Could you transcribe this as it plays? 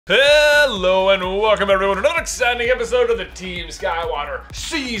Hello and welcome everyone to another exciting episode of the Team Skywater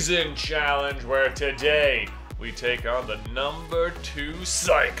Season Challenge, where today we take on the #2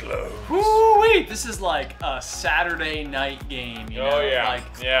 Cyclones. Woo-wee! This is like a Saturday night game, you know?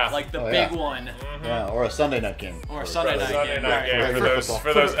 Like the big one. Mm-hmm. Yeah, or a Sunday night game. Or a Sunday night game. Right.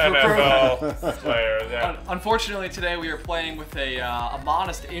 For those NFL players. Yeah. Unfortunately, today we are playing with a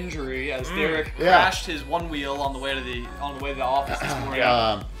modest injury as Derek crashed his one wheel on the way to the office this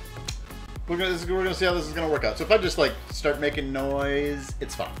morning. We're gonna see how this is gonna work out. So if I just like start making noise,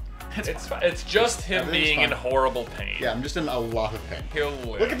 it's fine. It's fine. It's just him being in horrible pain. Yeah, I'm just in a lot of pain. He'll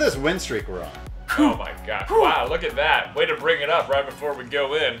live. Look at this win streak we're on. Oh my gosh! Wow, look at that! Way to bring it up right before we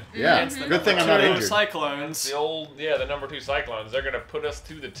go in. Yeah, good thing I'm not injured. Cyclones. The old, the #2 Cyclones. They're gonna put us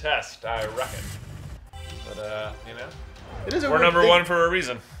to the test, I reckon. But you know, we're #1 for a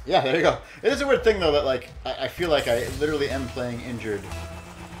reason. Yeah, there you go. It is a weird thing though that like I feel like I literally am playing injured.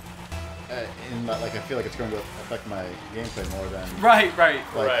 I feel like it's going to affect my gameplay more than Right. I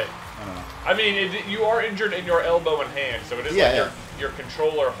don't know. I mean, you are injured in your elbow and hand, so it is your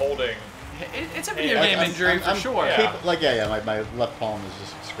controller holding. It's a video game injury for sure. Yeah. My left palm is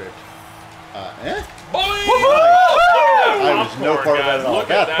just scraped. Boy! I was no part of that at all. Look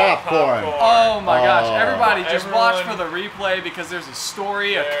at That's popcorn. Oh my gosh! Everybody, just watch for the replay because there's a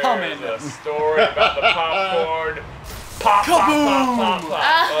story coming. There's a story about the popcorn. Pop, pop, pop, pop, pop.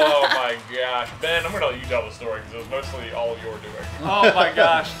 Oh my gosh. Ben, I'm going to let you tell the story because it was mostly all you're doing. Oh my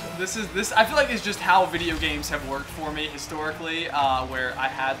gosh. This I feel like it's just how video games have worked for me historically, where I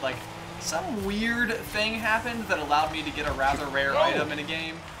had like some weird thing happen that allowed me to get a rather rare item in a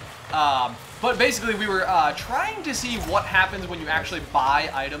game. But basically we were trying to see what happens when you actually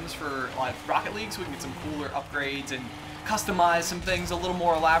buy items for like Rocket League so we can get some cooler upgrades and customize some things a little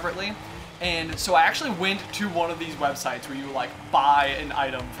more elaborately. And so I actually went to one of these websites where you like buy an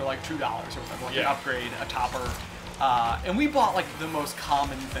item for like $2 or whatever, like an upgrade, a topper. And we bought like the most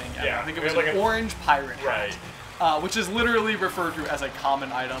common thing ever. Yeah, I think it was like an orange pirate hat, which is literally referred to as a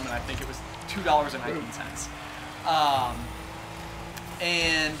common item, and I think it was $2.19.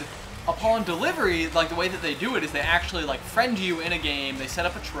 And upon delivery, like the way that they do it is they actually like friend you in a game, they set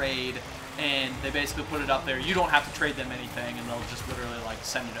up a trade, and they basically put it up there. You don't have to trade them anything, and they'll just literally like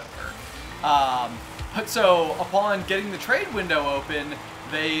send it over. But so upon getting the trade window open,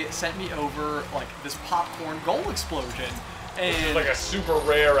 they sent me over like this popcorn goal explosion. And it's like a super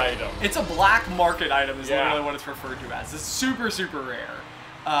rare item. It's a black market item is literally what it's referred to as. It's super, super rare.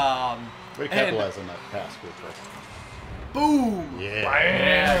 Way to capitalize on that pass real quick. Boom! Yeah.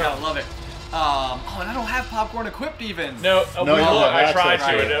 I gotta love it. And I don't have popcorn equipped even. No, I tried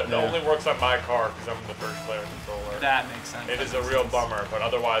to. It only Yeah. works on my car because I'm the first player controller. That makes sense. It is a real bummer, but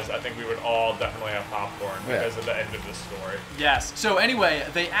otherwise I think we would all definitely have popcorn because of the end of the story. Yes. So anyway,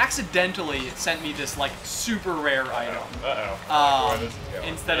 they accidentally sent me this like super rare item.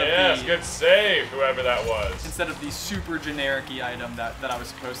 Instead of the good save, whoever that was. Instead of the super generic-y item that I was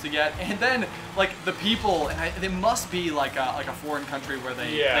supposed to get, and then like the people, and they must be like a foreign country where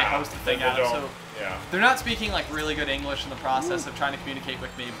they host the thing out of. So they're not speaking like really good English in the process of trying to communicate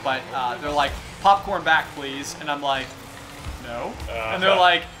with me, but they're like, popcorn back please, and I'm like, no. And they're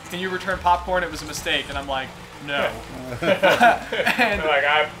like, can you return popcorn? It was a mistake, and I'm like, no. And like,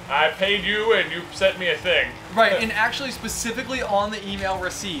 I paid you and you sent me a thing. Right, and actually specifically on the email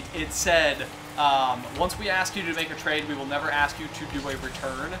receipt, it said, once we ask you to make a trade, we will never ask you to do a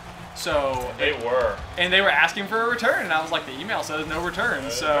return. So they were asking for a return, and I was like, the email says no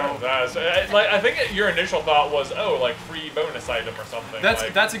return. So like, I think your initial thought was, oh, like free bonus item or something.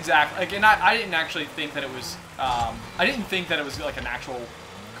 That's exactly like, and I didn't actually think that it was. I didn't think that it was like an actual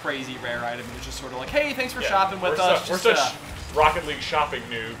crazy rare item. It was just sort of like, hey, thanks for shopping with us. We're such Rocket League shopping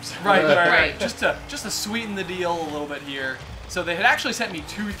noobs. Right. Just to sweeten the deal a little bit here. So they had actually sent me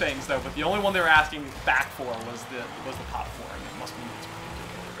 2 things though, but the only one they were asking back for was the popcorn. It must be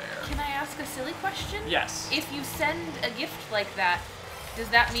particularly rare. Can I ask a silly question? Yes. If you send a gift like that, does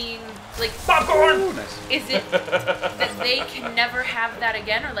that mean like popcorn? Is it that they can never have that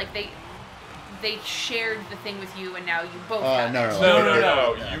again, or like they shared the thing with you and now you both have it?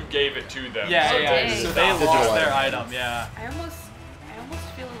 No. You gave it to them. So they lost their item. Yeah. I almost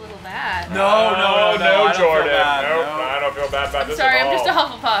feel a little bad. No, Jordan. I don't feel bad about this Sorry, at all. I'm just a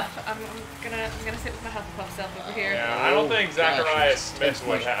Hufflepuff. I'm gonna sit with my Hufflepuff self over here. Yeah, I don't think Zachariah Smith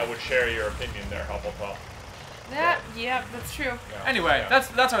would share your opinion there, Hufflepuff. Yeah, that's true. Yeah. Anyway, Yeah.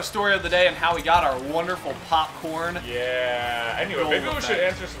 that's our story of the day and how we got our wonderful popcorn. Yeah. Anyway, maybe we should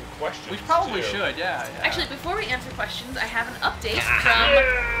answer some questions. We probably too. should, yeah. Actually, before we answer questions, I have an update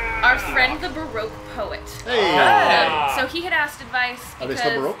from our friend the Baroque Poet. Hey. So he had asked advice Are they because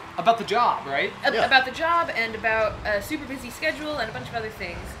still Baroque? About the job, right? Yeah. about the job and about a super busy schedule and a bunch of other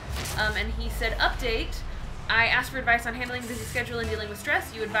things. And he said, update. I asked for advice on handling a busy schedule and dealing with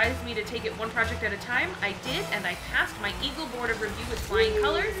stress. You advised me to take it one project at a time. I did, and I passed my Eagle Board of Review with flying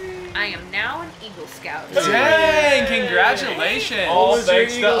colors. I am now an Eagle Scout. Dang, congratulations. All What was your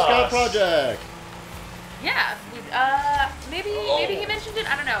thanks to Eagle Scout us. project? Yeah, maybe he mentioned it.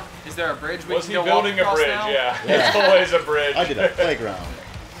 I don't know. Is there a bridge we Was can he go building a across bridge? now? Yeah. It's always a bridge. I did a playground.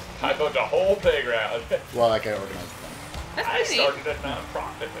 I built a whole playground. Well, like I organized them. That's I pretty neat. started a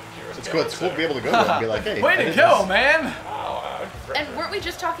non-profit. It's cool. It's cool to be able to go there and be like, hey. Way I to did go, this. man. And weren't we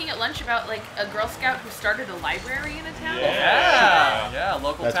just talking at lunch about like a Girl Scout who started a library in a town? Yeah,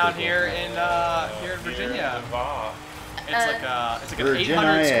 local That's town pretty here cool. in Virginia. It's like an Virginia.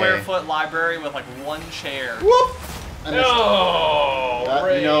 800 square foot library with like one chair. Whoop! I missed it. No.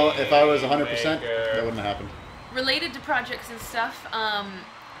 That, you know, if I was 100%, Rainmaker. that wouldn't have happened. Related to projects and stuff,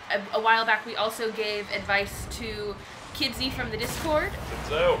 a while back we also gave advice to Kidsy from the Discord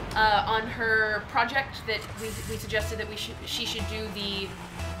So. on her project that we suggested that she should do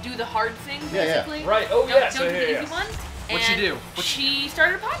the hard thing Yeah, yeah. basically. Right. Oh, Don't, yes. don't do the Yeah. easy one. What'd she And do? She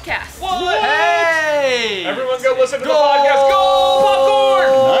started a podcast. What? Hey! Everyone go listen to the Go! podcast. Go popcorn!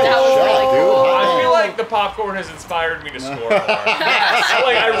 Nice That was shot, really dude. cool. Hot I feel damn. like the popcorn has inspired me to score more.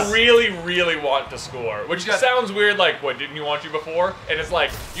 I really, really want to score. Which You got- sounds weird, like, what, didn't you want to before? And it's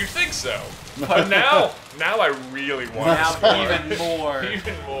like, you think so. But now I really want to score. Now even more.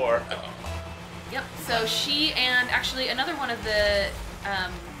 Even more. Yep. So she and actually another one of the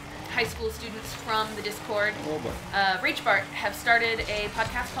high school students from the Discord, Oh, boy. Rach Bart, have started a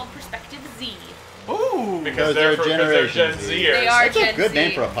podcast called Perspective Z. Ooh! Because they're Gen Generation Z. Zers. They are That's a Gen good Z,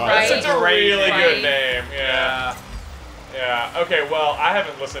 name for a podcast. right? That's a really Right. good name. Yeah. Yeah. Okay, well, I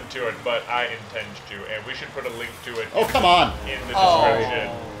haven't listened to it, but I intend to, and we should put a link to it Oh, come on. in the Oh. description.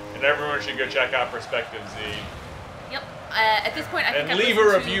 And everyone should go check out Perspective Z. Yep. At this point, I think And I've leave a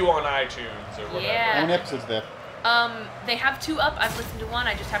listened to- review on iTunes or whatever. Yeah. How many episodes there? They have 2 up. I've listened to 1.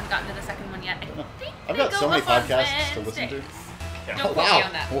 I just haven't gotten to the second one yet. I think I've they got go so many up on podcasts to listen to. Wednesdays. Yeah. Don't quote me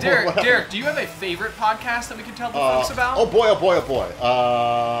on that. Derek, do you have a favorite podcast that we can tell the folks about? Oh boy, oh boy, oh boy.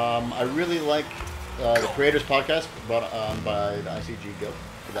 I really like the Creators Podcast brought on by the ICG Guild,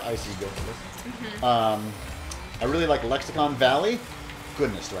 the IC Guild. I really like Lexicon Valley.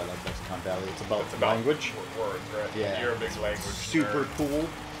 Goodness, do I like Lexicon Valley? It's about language. Words, right? Yeah. You're a big language Super nerd. cool.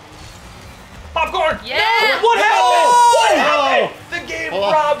 Popcorn! Yeah! What happened? What happened? Oh! The game Hold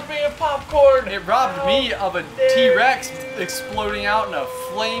on. robbed me of popcorn! It robbed me of a T-Rex exploding out in a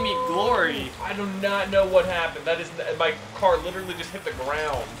flamey glory. I do not know what happened. That is, my car literally just hit the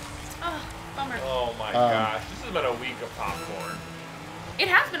ground. Oh, bummer. Oh my gosh. This has been a week of popcorn. It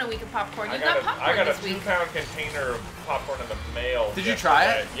has been a week of popcorn. I You've got got a popcorn this 2 week. pound container of popcorn in the mail. Did you try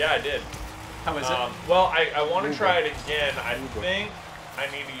it? yesterday. Yeah, I did. How is it? Well, I want to Ooh, try boy. it again. I Ooh, boy. think I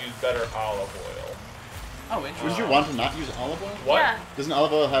need to use better olive oil. Oh, Wouldn't interesting. you want to not use olive oil? What? Yeah. Doesn't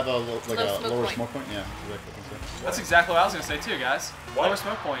olive oil have a Low smoke lower point. smoke point? Yeah, exactly. That's exactly what I was going to say too, guys. What? Lower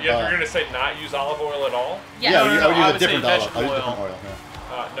smoke point. Yeah, you're gonna say not use olive oil at all? Yeah. Yeah, No, I no, would I use would a say different olive. I vegetable use oil. different oil.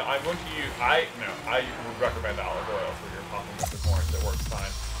 Yeah. No, I'm going to use. I would recommend olive oil for your popping peppercorns. It works fine.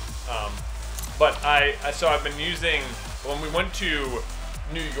 But so I've been using when we went to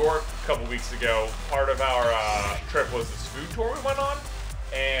New York a couple weeks ago. Part of our trip was this food tour we went on,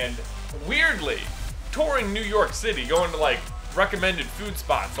 and weirdly, touring New York City, going to like recommended food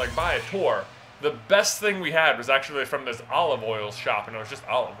spots, like buy a tour. The best thing we had was actually from this olive oil shop, and it was just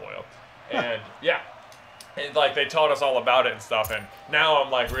olive oil. And yeah, and, like they taught us all about it and stuff. And now I'm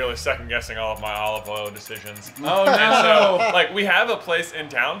like really second guessing all of my olive oil decisions. Oh And so, no! like, we have a place in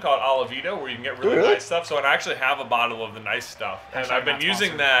town called Olivito where you can get really Really? nice stuff. So I actually have a bottle of the nice stuff, and Hashtag I've been not using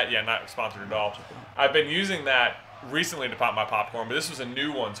sponsored. that. Yeah, not sponsored at all. I've been using that recently to pop my popcorn, but this was a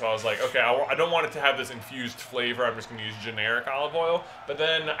new one, so I was like, okay, I don't want it to have this infused flavor. I'm just going to use generic olive oil. But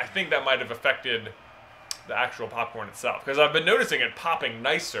then I think that might have affected the actual popcorn itself, because I've been noticing it popping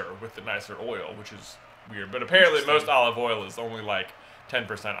nicer with the nicer oil, which is weird. But apparently most olive oil is only like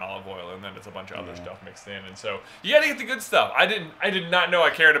 10% olive oil, and then it's a bunch of other stuff mixed in. And so you gotta get the good stuff. I did not know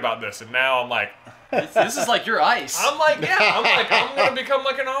I cared about this, and now I'm like, This is like your ice. I'm gonna become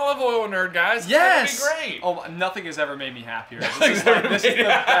like an olive oil nerd, guys. It's Yes. gonna be great. Oh, nothing has ever made me happier. This Nothing's is, like, ever this is made the me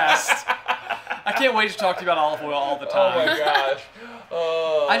best. I can't wait to talk to you about olive oil all the Oh time. my gosh.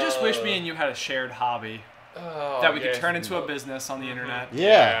 I just wish me and you had a shared hobby. that we could turn into a business on the internet.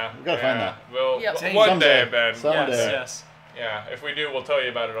 Yeah, we gotta find that. Well, Yep. one day, Someday. Ben. Someday. Yes. Yeah, if we do, we'll tell you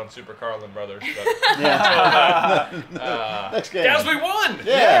about it on Super Carlin Brothers. But, Next game. guys, we won!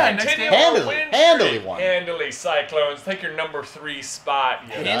 Yeah, next Continue game. our Handily. win Handily streak. won. Handily Cyclones. Take your number 3 spot.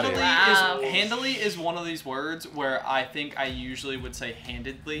 You Handily. Handily Wow. is one of these words where I think I usually would say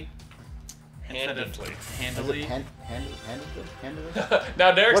handedly instead Handedly. of handily. Handily?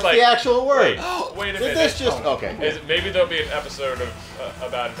 Now Derek's What's like, the actual word? wait a Did minute. this just... Okay. Maybe there'll be an episode of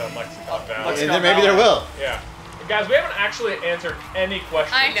about it on Lexicon Valley. And then maybe there will. Yeah. Guys, we haven't actually answered any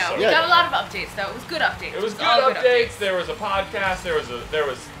questions. I know. so We Yeah. got a lot of updates, though. It was good updates. It was good all updates. There was a podcast. There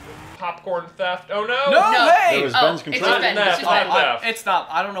was popcorn theft. Oh no! No, No. hey! There was Oh, Ben's it's control. Ben. Not It's just that, Ben. not that. It's not.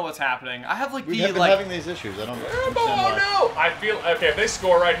 I don't know what's happening. I have like We the have been having these issues. I don't understand why. Oh no! I feel okay. If they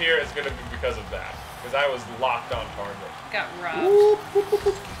score right here, it's gonna be because of that. Because I was locked on target. Got robbed. Whoop, whoop, whoop,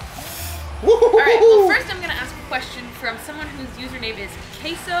 whoop. All right. Well, first I'm gonna ask a question from someone whose username is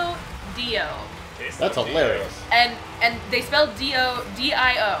Queso Dio, That's hilarious. and they spell Dio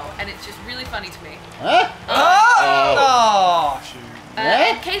D-I-O, and it's just really funny to me. Huh? Oh, shoot.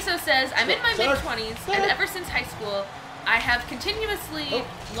 Yeah? And Queso says, I'm in my Sorry. mid-20s, and ever since high school, I have continuously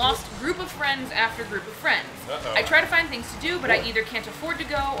lost group of friends after group of friends. Uh-oh. I try to find things to do, but I either can't afford to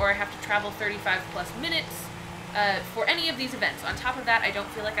go or I have to travel 35 plus minutes for any of these events. On top of that, I don't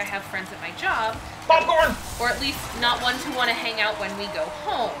feel like I have friends at my job, Popcorn. or at least not ones who want to hang out when we go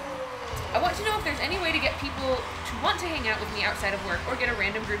home. I want to know if there's any way to get people to want to hang out with me outside of work or get a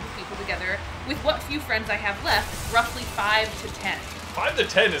random group of people together with what few friends I have left, roughly 5 to 10. 5 to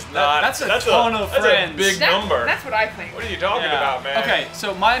 10 is not. That's a ton of friends. That's a big number. That's what I think. What are you talking Yeah. about, man? Okay,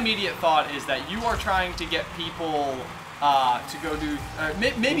 so my immediate thought is that you are trying to get people to go do.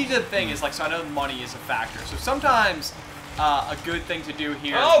 Maybe the thing is like, so I know money is a factor. So sometimes a good thing to do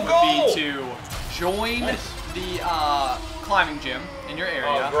here would be to join the climbing gym in your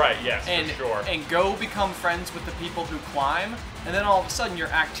area. Oh, right. Yes, And, for sure. and go become friends with the people who climb, and then all of a sudden your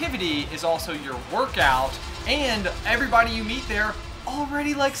activity is also your workout, and everybody you meet there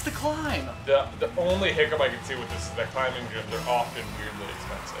already likes to climb. The only hiccup I can see with this is that climbing gyms are often weirdly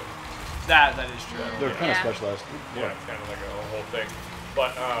expensive. That is true. They're kind of Yeah. specialized. Yeah, it's kind of like a whole thing.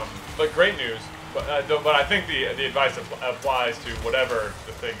 But great news. But I think the advice applies to whatever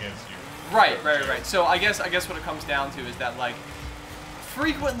the thing is you. Right. So I guess what it comes down to is that like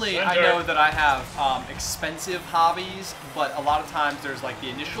frequently I Sender. know that I have expensive hobbies, but a lot of times there's like the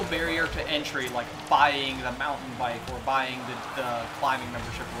initial barrier to entry, like buying the mountain bike or buying the climbing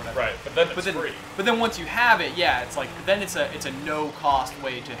membership or whatever. Right, but then it's free. But then once you have it, yeah, it's like then it's a no cost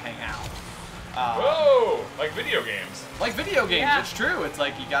way to hang out. Whoa! Like video games. Like video games, Yeah. it's true. It's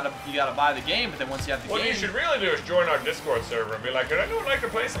like you gotta buy the game, but then once you have the What game, you should really do is join our Discord server and be like, "Could anyone like to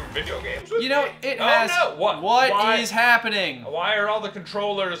play some video games with you know, me?" it Oh, has. no. What Why is happening? Why are all the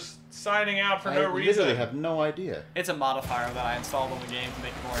controllers signing out for I no reason? literally have no idea. It's a modifier that I installed on the game to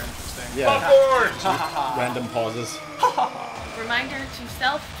make it more interesting. Yeah. Popcorn! Random pauses. Reminder to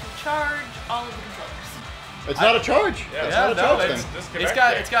self-charge all of the controllers. It's not a charge. Yeah, It's Yeah, not a no, charge it's, thing.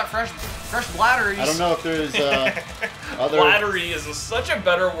 it's got fresh batteries. I don't know if there's other. Battery is such a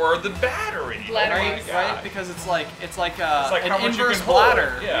better word than battery. Bladder. Oh my Right, God. right, because it's like like how an much you inverse can hold,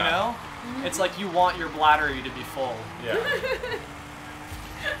 bladder, yeah. you know? It's like you want your bladder to be full. Yeah.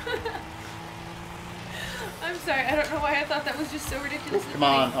 I'm sorry, I don't know why I thought that was just so ridiculous. Come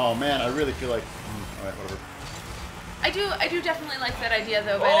on. Oh man, I really feel like. All right, whatever. I do definitely like that idea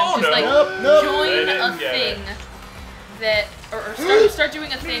though, Ben, Oh, of just no. like Nope. join They a didn't get it. thing that, or start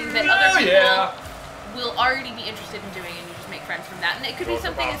doing a thing that other people yeah. will already be interested in doing, and you just make friends from that. And it could Go be for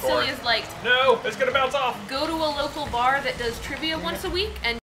something as popcorn. silly as like No, it's gonna bounce off. go to a local bar that does trivia once a week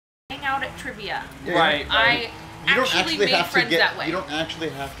and hang out at trivia. Yeah, Right. I You don't actually actually made have to friends get. that way. You don't actually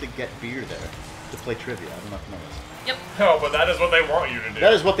have to get beer there to play trivia. I don't know if you know this. Yep. No, but that is what they want you to do.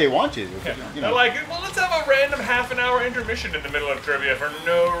 That is what they want you to do. Yeah. You They're know. like, well, let's have a random half-an-hour intermission in the middle of trivia for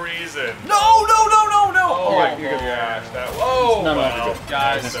no reason. No! Oh, Alright, my you're good. gosh, that. Whoa, No, wow. you're good.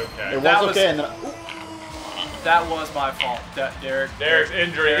 Guys, It's okay. It was That was- okay, and then. Ooh, That was my fault. Derek's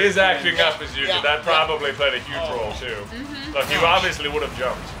injury Derek's is acting injury. up as usual. That probably played a huge role too. Mm-hmm. Look, you obviously would have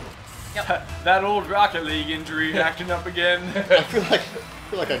jumped. That old Rocket League injury acting up again. I feel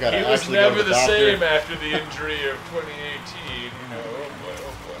like I gotta He was actually go to never the the doctor. same after the injury of 2018. You know, oh boy,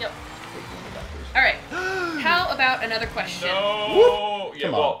 oh boy. Yep. All right. How about another question? No. Yeah.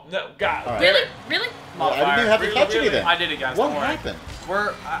 Come Well, no. God. All right. Really? Really? Well, I didn't even have to Really, touch really? anything. I did it, guys. What don't worry. happened?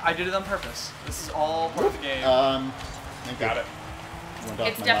 I did it on purpose. This is all part of the game. Thank Got you. it. went off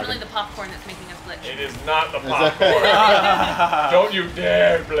It's my definitely noggin. the popcorn that's making us glitch. It is not the Is that- popcorn. Don't you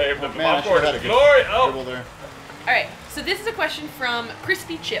dare blame the Man, I popcorn. should've had a It's good glory. dribble Oh, there. All right, so this is a question from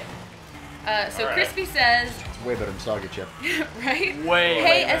Crispy Chip. So All right. Crispy says, It's way better than soggy chip. right? Way,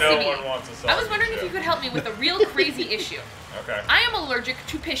 Hey, way no SCB. one wants a soggy I was wondering if chip. you could help me with a real crazy issue. Okay. I am allergic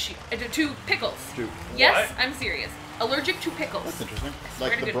to to pickles. Dude, Yes, What? I'm serious. Allergic to pickles. that's interesting. swear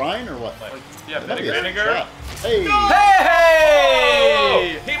Like to the goodness. brine or what? Like, Yeah, That might be a vinegar? shot. Hey! Hey!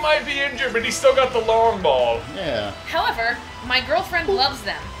 Oh, he might be injured, but he's still got the long ball. Yeah. However, my girlfriend loves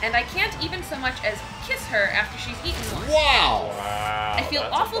them, and I can't even so much as kiss her after she's eaten one. Wow! Wow. I feel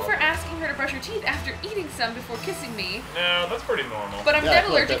that's a awful for bummer. asking her to brush her teeth after eating some before kissing me, No, that's pretty normal. but I'm Yeah, I dead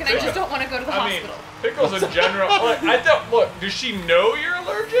feel like allergic and that's I just fine. don't want to go to the I mean, hospital. pickles in general. Like, I don't look. Does she know you're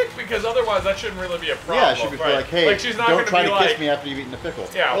allergic? Because otherwise, that shouldn't really be a problem. Yeah, it should be right? like, hey, she's not don't gonna try be to like, kiss me after you've eaten a pickle.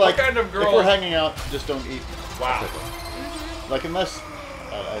 Yeah, Or what like, kind of If girl- we're hanging out, just don't eat Wow. a pickle. Like unless,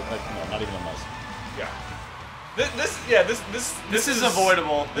 like no, not even unless. Yeah. This is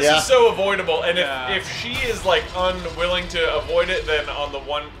avoidable. This Yeah. is so avoidable, and Yeah. if she is like unwilling to avoid it, then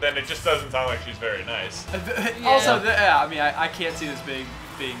then it just doesn't sound like she's very nice. Also, I mean, I can't see this being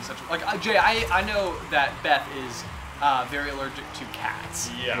such a, like Jay. I know that Beth is very allergic to cats.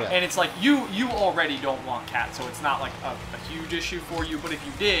 Yeah. Yeah. And it's like you already don't want cats, so it's not like a huge issue for you. But if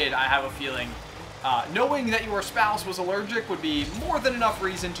you did, I have a feeling knowing that your spouse was allergic would be more than enough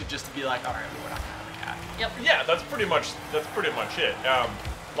reason to just be like, all right, we're not gonna have a cat. Yep. Yeah, that's pretty much it.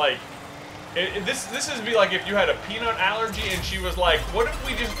 Like, this would be like if you had a peanut allergy and she was like, "What if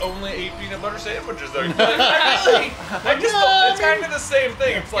we just only ate peanut butter sandwiches?" Though, like, I just it's kind of the same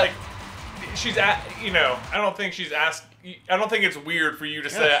thing. It's like she's I don't think she's asked. I don't think it's weird for you to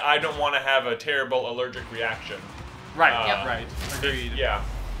say I don't want to have a terrible allergic reaction. Right. Yep. Right. Agreed. Yeah.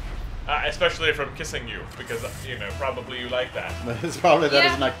 Especially from kissing you, because probably you like that. It's probably that is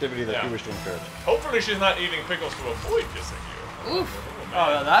Yeah. an activity that Yeah. you wish to encourage. Hopefully, she's not eating pickles to avoid kissing you. Oof. Oh,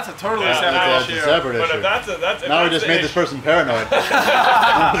 no, that's a totally Yeah, separate that's a issue. separate But issue. if that's if Now we that's just the made this issue- person paranoid.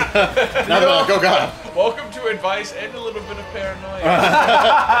 Now they're like, oh god. Welcome to advice and a little bit of paranoia.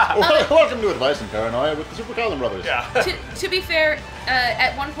 Welcome to Advice and Paranoia with the Super Carlin brothers. Yeah. To be fair,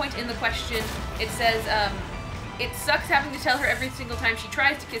 at one point in the question, it says, it sucks having to tell her every single time she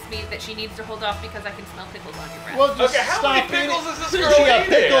tries to kiss me that she needs to hold off because I can smell pickles on your breath. Well, just Okay, how stop many pickles eating. is this Is girl she a eating?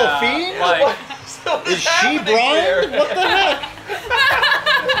 pickle Yeah, fiend? like- So Is she blind? What the heck?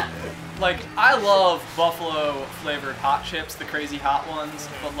 Like, I love buffalo flavored hot chips, the crazy hot ones,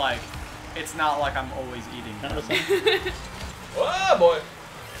 but like, it's not like I'm always eating Kind them. of a thing. Oh boy.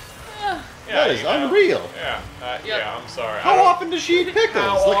 That is unreal. Yeah, I'm sorry. I How don't- often does she eat pickles?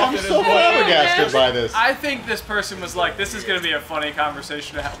 How Like, I'm often so is- flabbergasted by this. I think this person was like, this is going to be a funny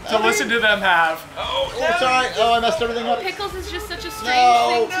conversation to, I mean- listen to them have. Oh, Oh, sorry. Oh, I messed everything up. Pickles is just such a strange No.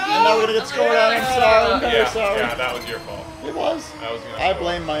 thing to be. And now we're gonna get scored on. I'm sorry. I'm very Yeah, sorry. yeah, that was your fault. It was. I was gonna I score.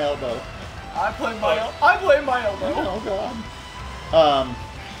 blame my elbow. I blame my elbow. Oh god.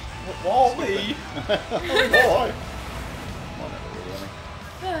 Wally. Boy.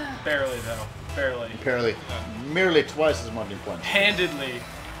 Barely though. Barely. Apparently, merely twice as many points. Handedly.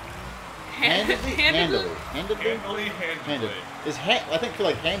 Handedly. Handedly. Handedly. Handily. Is I feel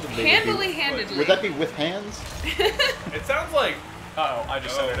like handedly. Handily, handedly. Would that be with hands? It sounds like. Uh-oh, I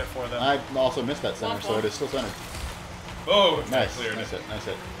just centered it for them. I also missed that center, so it is still centered. Oh, Nice. cleared Nice it. hit. Nice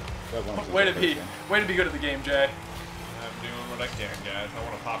hit. That one was Way to the be, first way to be good at the game, Jay. I'm doing what I can, guys. I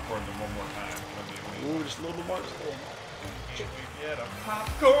want to popcorn them one more time. game. Ooh, just a little bit more. Just a little more. Can we get a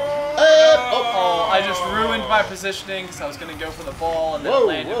popcorn? Oh, I just ruined my positioning because I was going to go for the ball and then Whoa, it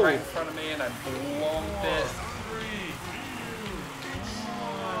landed whoa. right in front of me and I blonked it. 3, 2,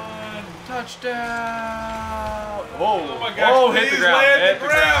 1. Touchdown! Whoa! Oh my gosh, Whoa, hit the please ground. land Hit the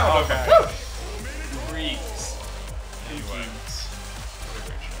the ground. ground. Okay. Freaks. Anyway. What a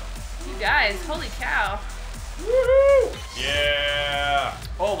great show. You guys, holy cow. Woohoo! Yeah!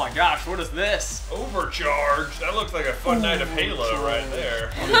 Oh my gosh, what is this? Overcharge! That looks like a fun night of Halo right there.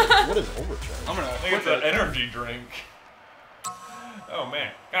 What is overcharge? I'm gonna I think it's put an energy drink. Oh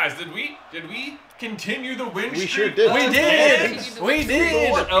man, guys, did we continue the win We streak? sure did. We did! We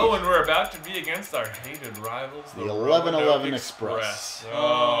did! 4-0, and we're about to be against our hated rivals, The Roanoke 1111 Express.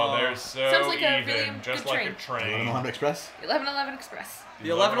 Oh, they're so Sounds like a even, really just good like train. a train. 1111 Express? 1111 Express. The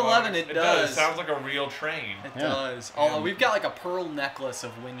 1111, it does. It sounds like a real train. It Yeah. does. Although we've got like a pearl necklace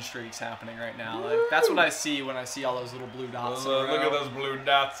of win streaks happening right now. Like, that's what I see when I see all those little blue dots. in a Look at row. those blue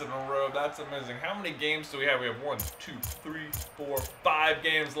dots in a row. That's amazing. How many games do we have? We have 1, 2, 3, 4, 5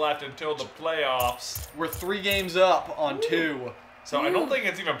 games left until the playoffs. We're 3 games up on 2. So I don't think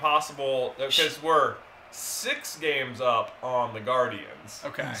it's even possible because we're 6 games up on the Guardians.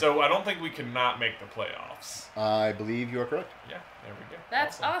 Okay. So I don't think we cannot make the playoffs. I believe you are correct. Yeah, there we go.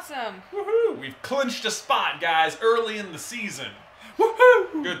 That's awesome. Woohoo! We've clinched a spot, guys, early in the season.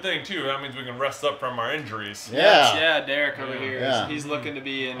 Woohoo! Good thing too. That means we can rest up from our injuries. Yeah. Yeah, Derek over here. Yeah. He's looking to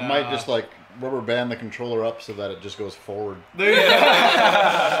be in. I might just like rubber band the controller up so that it just goes forward. There you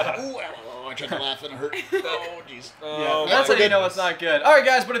go. I tried to laugh and it hurt. Oh, jeez. Oh, That's how my you know goodness. it's not good. All right,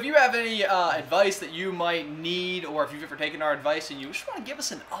 guys, but if you have any advice that you might need, or if you've ever taken our advice and you just want to give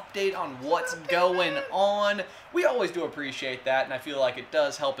us an update on what's going on, we always do appreciate that, and I feel like it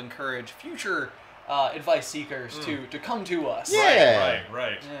does help encourage future advice seekers to come to us. Yeah.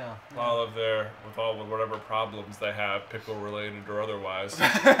 Right. Yeah. With whatever problems they have, pickle related or otherwise.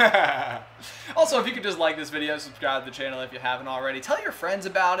 Also, if you could just like this video, subscribe to the channel if you haven't already. Tell your friends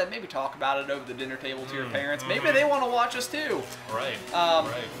about it. Maybe talk about it over the dinner table to your parents. Maybe they want to watch us too. Right.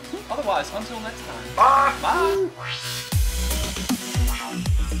 Otherwise, until next time. Bye.